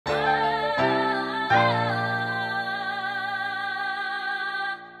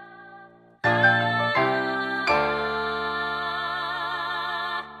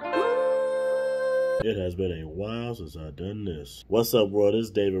has been a while since I've done this. What's up, world? It's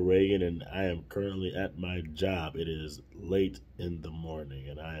David Ragin, and I am currently at my job. It is late in the morning,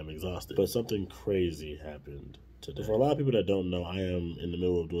 and I am exhausted. But something crazy happened today. For a lot of people that don't know, I am in the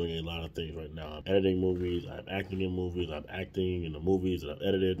middle of doing a lot of things right now. I'm editing movies, I'm acting in movies, I'm acting in the movies that I've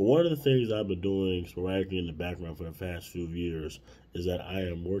edited. But one of the things I've been doing sporadically in the background for the past few years is that I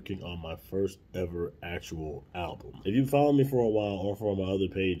am working on my first ever actual album. If you follow me for a while or for my other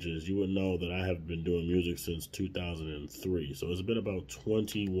pages, you would know that I have been doing music since 2003. So it's been about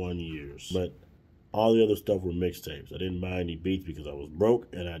 21 years. But all the other stuff were mixtapes. I didn't buy any beats because I was broke,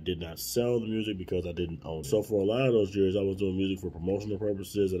 and I did not sell the music because I didn't own it. So for a lot of those years, I was doing music for promotional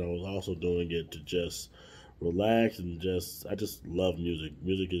purposes, and I was also doing it to just relax and I just love music.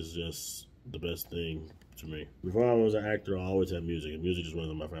 Music is just the best thing to me. Before I was an actor, I always had music, and music just runs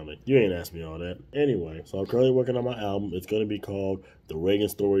in my family. You ain't asked me all that. Anyway, so I'm currently working on my album. It's going to be called The Ragin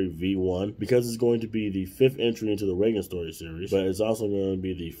Story V1 because it's going to be the 5th entry into the Ragin Story series, but it's also going to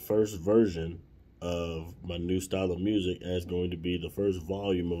be the first version of my new style of music, and it's going to be the first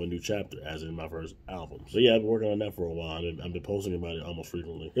volume of a new chapter, as in my first album. So yeah, I've been working on that for a while, and I've been posting about it almost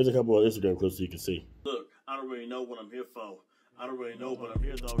frequently. Here's a couple of Instagram clips so you can see. Look, I don't really know what I'm here for. I don't really know, but I'm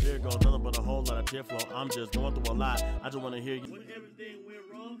here though. Here goes nothing but a whole lot of tear flow. I'm just going through a lot. I just want to hear you. When everything went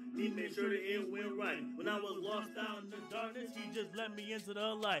wrong, he made sure that it went right. When I was lost out in the darkness, he just let me into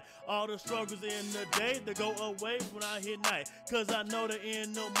the light. All the struggles in the day, they go away when I hit night. Cause I know that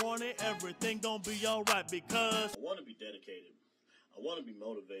in the morning, everything gonna be alright. Because I want to be dedicated. I want to be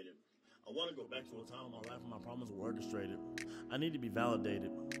motivated. I want to go back to a time in my life when my problems were orchestrated. I need to be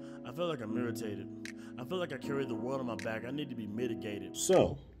validated. I feel like I'm irritated. I feel like I carry the world on my back. I need to be mitigated.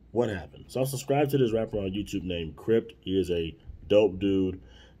 So, what happened? So I subscribed to this rapper on YouTube named CRYPT'. He is a dope dude.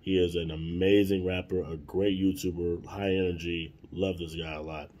 He is an amazing rapper, a great YouTuber, high energy. Love this guy a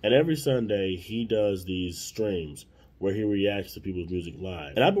lot. And every Sunday, he does these streams where he reacts to people's music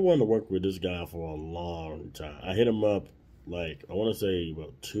live. And I've been wanting to work with this guy for a long time. I hit him up, like, I want to say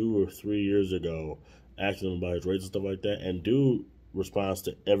about 2 or 3 years ago, asking him about his rates and stuff like that. And dude responds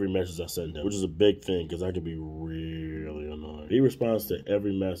to every message I send him, which is a big thing because I can be really annoying. He responds to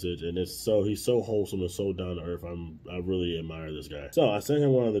every message, and he's so wholesome and so down to earth. I really admire this guy. So I sent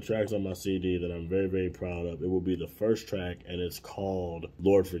him one of the tracks on my CD that I'm very, very proud of. It will be the first track, and it's called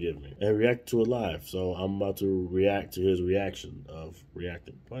Lord Forgive Me. And react to it live. So I'm about to react to his reaction of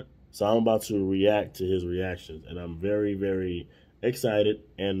reacting. What? So I'm about to react to his reactions, and I'm very, very excited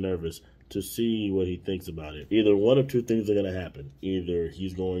and nervous to see what he thinks about it. Either one of two things are going to happen. Either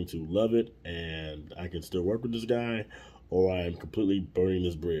he's going to love it and I can still work with this guy, or I am completely burning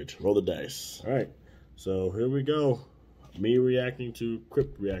this bridge. Roll the dice. All right, so here we go. Me reacting to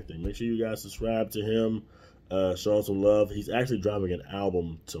CRYPT' reacting. Make sure you guys subscribe to him. Show him some love. He's actually dropping an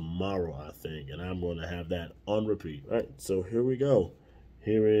album tomorrow, I think, and I'm going to have that on repeat. All right, so here we go.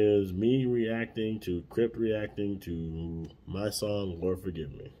 Here is me reacting to CRYPT' reacting to my song, Lord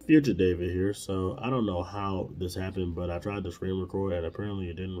Forgive Me. Future David here, so I don't know how this happened, but I tried to screen record and apparently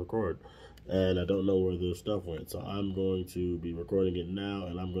it didn't record. And I don't know where the stuff went, so I'm going to be recording it now,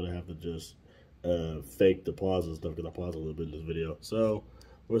 and I'm going to have to just fake the pause and stuff because I paused a little bit in this video. So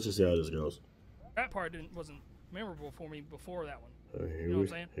let's just see how this goes. That part wasn't memorable for me before that one. Here, you know what I'm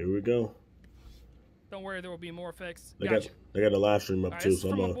saying? Here we go. Don't worry, there will be more effects. They got the live stream up too,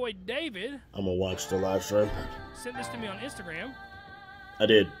 so from my boy David. I'm gonna watch the live stream. Send this to me on Instagram. I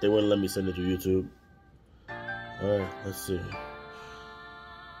did. They wouldn't let me send it to YouTube. All right, let's see.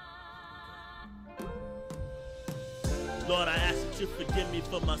 Lord, I ask that you forgive me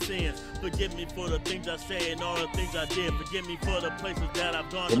for my sins. Forgive me for the things I say and all the things I did. Forgive me for the places that I've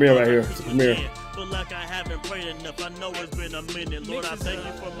gone. Come here right here. Come here. But like I haven't prayed enough. I know it's been a minute. Lord, I thank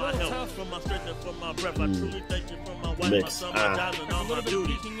you for my health, for my strength, and for my breath. I truly thank you for my wife, my son, my job, and all my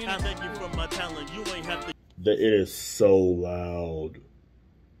duties. I thank you for my talent. You ain't have to. It is so loud.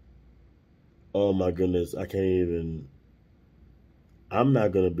 Oh my goodness, I can't even. I'm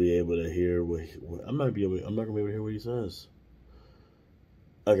not gonna be able to hear what I'm not gonna be able to hear what he says.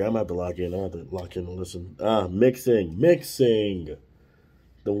 Okay, I'm gonna have to lock in. I have to lock in and listen. Mixing.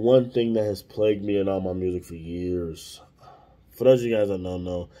 The one thing that has plagued me in all my music for years. For those of you guys that don't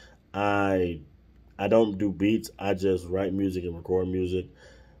know, I don't do beats. I just write music and record music.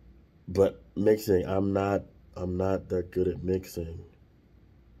 But mixing, I'm not that good at mixing.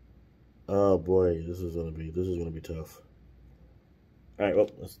 Oh boy, this is gonna be tough. All right, well,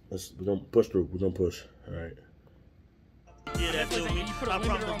 we're gonna push through. We're gonna push. All right. Yeah, that definitely think you put a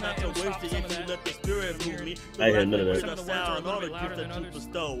limiter on that, it'll stop some of that. Let the spirit move me. I hear none of that. Some of the words are a little bit louder than others.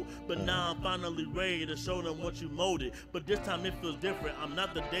 But now I'm finally ready to show them what you molded. But this time it feels different. I'm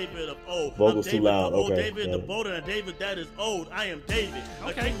not the David of old. Vocals I'm too loud. Okay. David, the bolder, and David that is old. I am David,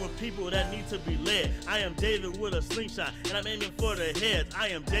 a king with people that need to be led. I am David with a slingshot, and I'm aiming for the heads. I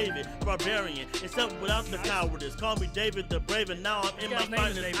am David, barbarian, except without the cowardice. Call me David the brave, and now I'm in my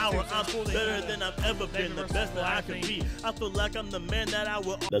finest hour. I'm better than I've ever been, the best that I can be. I feel like I'm the man that I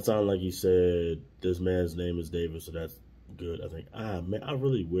will. That sounded like you said this man's name is David, so that's good. I think. Man, I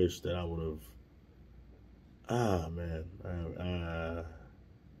really wish that I would have. Man.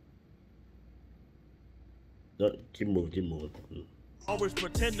 No, keep moving. Always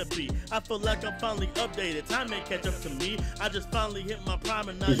pretend to be. I feel like I'm finally updated. Time ain't catch up to me. I just finally hit my prime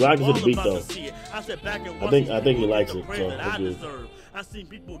and now he's rocking to the beat though. I sat back and I think he likes it. So I deserve. I seen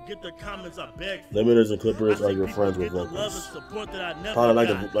people get the comments I beg for. Limiters and clippers are your friends with vocals.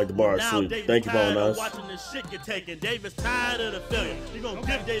 Probably like the bar sleep. Thank you for all us. Watching this shit get taken. David's tired of the failure. You gonna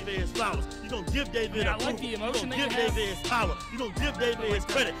give David his flowers. You gonna give David approval. You gonna give David his power. You gonna give David his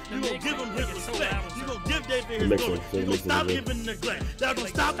credit. You gonna give him his respect. You gonna give David his glory. You gonna stop giving neglect. That gonna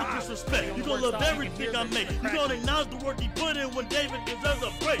stop the disrespect. You gonna love everything I make. You gonna acknowledge the work he put in when David deserves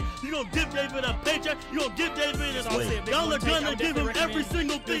a break. You gonna give David a paycheck. You gonna give David his weight. Y'all are gonna give him every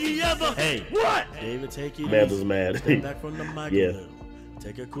single thing he ever. Hey, what? David, take it. Man was mad. Step back from the mic a little.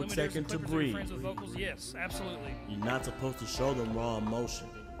 Take a quick second to breathe. Friends with vocals? Yes, absolutely. You're not supposed to show them raw emotion.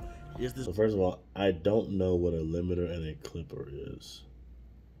 So first of all, I don't know what a limiter and a clipper is.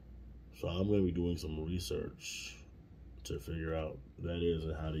 So I'm going to be doing some research to figure out what that is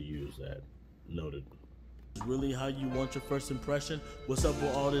and how to use that. Noted. Is really how you want your first impression? What's up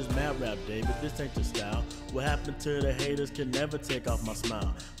with all this mad rap, David? This ain't your style. What happened to the haters can never take off my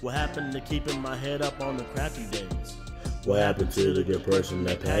smile? What happened to keeping my head up on the crappy days? What happened to the good person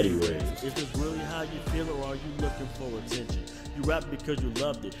that Patty raised? Is this really how you feel, or are you looking for attention? You rap because you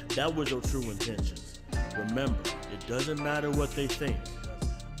loved it. That was your true intentions. Remember, it doesn't matter what they think.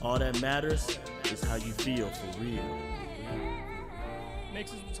 All that matters is how you feel for real.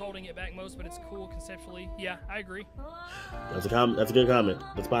 Mixes was holding it back most, but it's cool conceptually. Yeah, I agree. That's a good comment.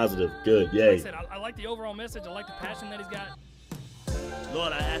 That's positive. Good. Yay. Like I said, I like the overall message. I like the passion that he's got.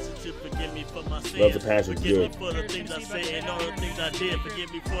 Lord, I ask you to forgive me for my sins. Love the passion. Forgive me for the things I said and all the things I did.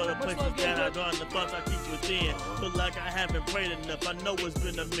 Forgive me for the places that I've gone, the thoughts I keep within. Feel like I haven't prayed enough. I know it's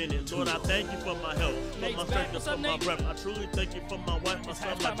been a minute. Lord, I thank you for my health, for my strength, and for my breath. I truly thank you for my wife, my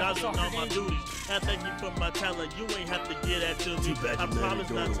son, my jobs, and all my duties. I thank you for my talent. You ain't have to get that to me. I promise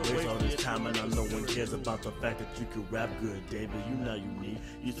not to waste all this time, and I know one cares about the fact that you could rap good, David. You not unique.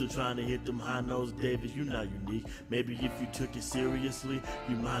 You still trying to hit them high notes, David. You not unique. Maybe if you took it seriously,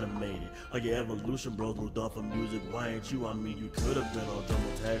 you might have made it. Like your evolution bros moved off of music. Why ain't you? I mean, you could have been on drum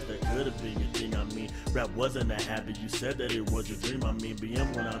tags. That could have been your thing. I mean, rap wasn't a habit. You said that it was your dream. I mean,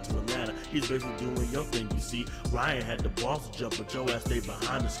 BM went out to Atlanta. He's basically doing your thing. You see, Ryan had the balls to jump, but your ass stayed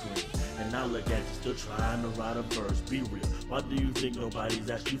behind the screen. And now look at you, still trying to write a verse. Be real. Why do you think nobody's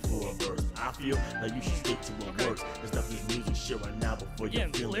asked you for a verse? I feel like you should stick to what works and stop this music shit right now before your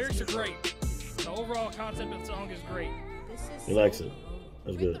feelings. The lyrics are great. The overall concept of the song is great. He likes it.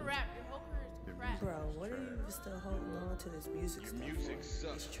 That's good. Bro, what are you still holding on to this music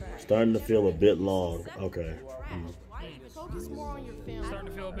stuff? It's trash. Starting to feel a bit long. Okay. Starting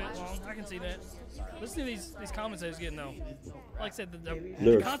to feel a bit long. I can see that. Listen to these comments I was getting though. Like I said,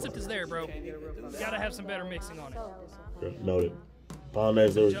 the concept is there, bro. You gotta have some better mixing on it. Noted.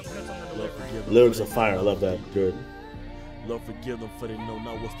 Polonaize lyrics are fire. I love that. Good. Lord, forgive them for they know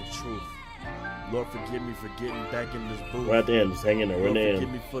not what's the truth. Lord, forgive me for getting back in this booth. We're at the end. Just hang in there. We're in the end.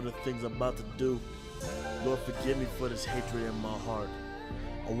 Forgive me for the things I'm about to do. Lord, forgive me for this hatred in my heart.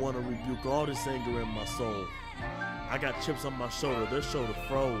 I want to rebuke all this anger in my soul. I got chips on my shoulder. Their shoulder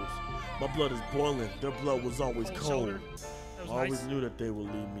froze. My blood is boiling. Their blood was always cold. I always knew that they would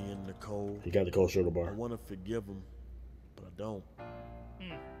leave me in the cold. You got the cold shoulder bar. I want to forgive them, but I don't.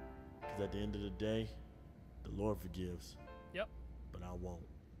 Because at the end of the day, the Lord forgives. Yep. But I won't.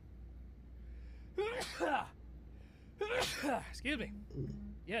 Excuse me.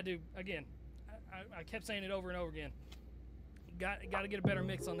 Yeah, dude. Again, I kept saying it over and over again. Got to get a better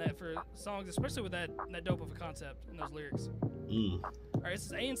mix on that for songs, especially with that dope of a concept in those lyrics. All right, this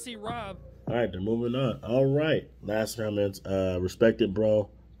is ANC Rob. All right, they're moving on. All right, last comments. Respect it, bro.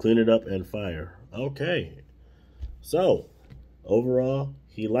 Clean it up and fire. Okay. So, overall,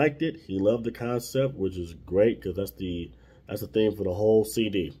 he liked it. He loved the concept, which is great because that's the theme for the whole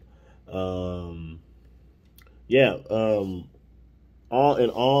CD. All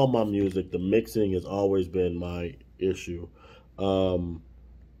my music, the mixing has always been my issue.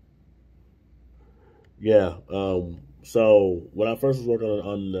 Yeah. So when I first was working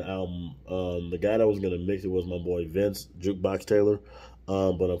on the album, the guy that was gonna mix it was my boy Vince Jukebox Taylor,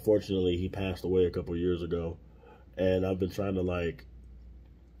 but unfortunately he passed away a couple years ago, and I've been trying to like.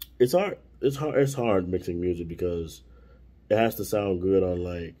 It's hard. It's hard mixing music because it has to sound good on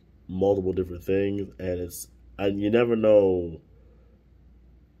like multiple different things, and you never know.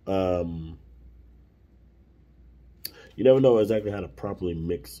 You never know exactly how to properly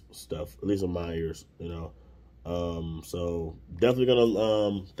mix stuff, at least in my ears, you know. So definitely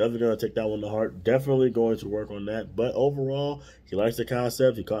gonna take that one to heart. Definitely going to work on that. But overall, he likes the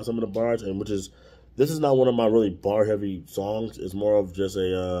concept. He caught some of the bars, and this is not one of my really bar heavy songs. It's more of just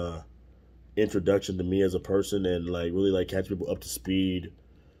a introduction to me as a person, and like really like catch people up to speed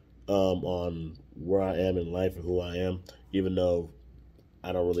on where I am in life and who I am, even though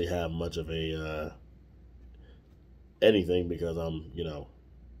I don't really have much of a anything because I'm, no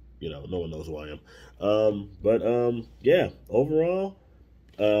one knows who I am. Yeah, overall,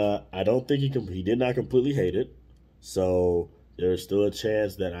 I don't think he did not completely hate it. So there's still a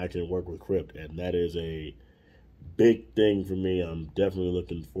chance that I can work with Crypt, and that is a big thing for me. I'm definitely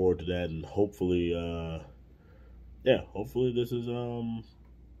looking forward to that, and hopefully this is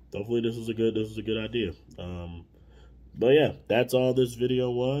a good idea. But yeah, that's all this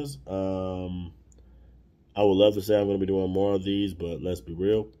video was. I would love to say I'm going to be doing more of these, but let's be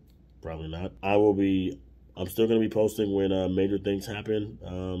real, probably not. I'm still going to be posting when major things happen.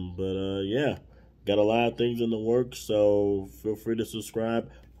 Yeah, got a lot of things in the works, so feel free to subscribe.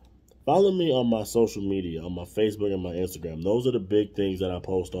 Follow me on my social media, on my Facebook and my Instagram. Those are the big things that I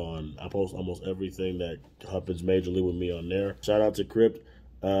post on. I post almost everything that happens majorly with me on there. Shout out to Crypt,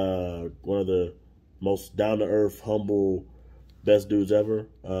 one of the most down-to-earth, humble, best dudes ever.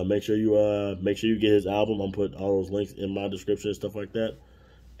 Make sure you get his album. I'm putting all those links in my description and stuff like that.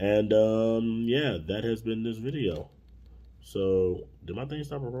 And yeah, that has been this video. So did my thing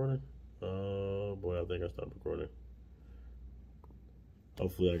stop recording? Boy, I think I stopped recording.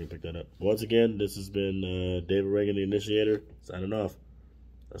 Hopefully I can pick that up. Once again, this has been David Ragin, the Initiator, signing off.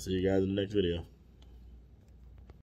 I'll see you guys in the next video.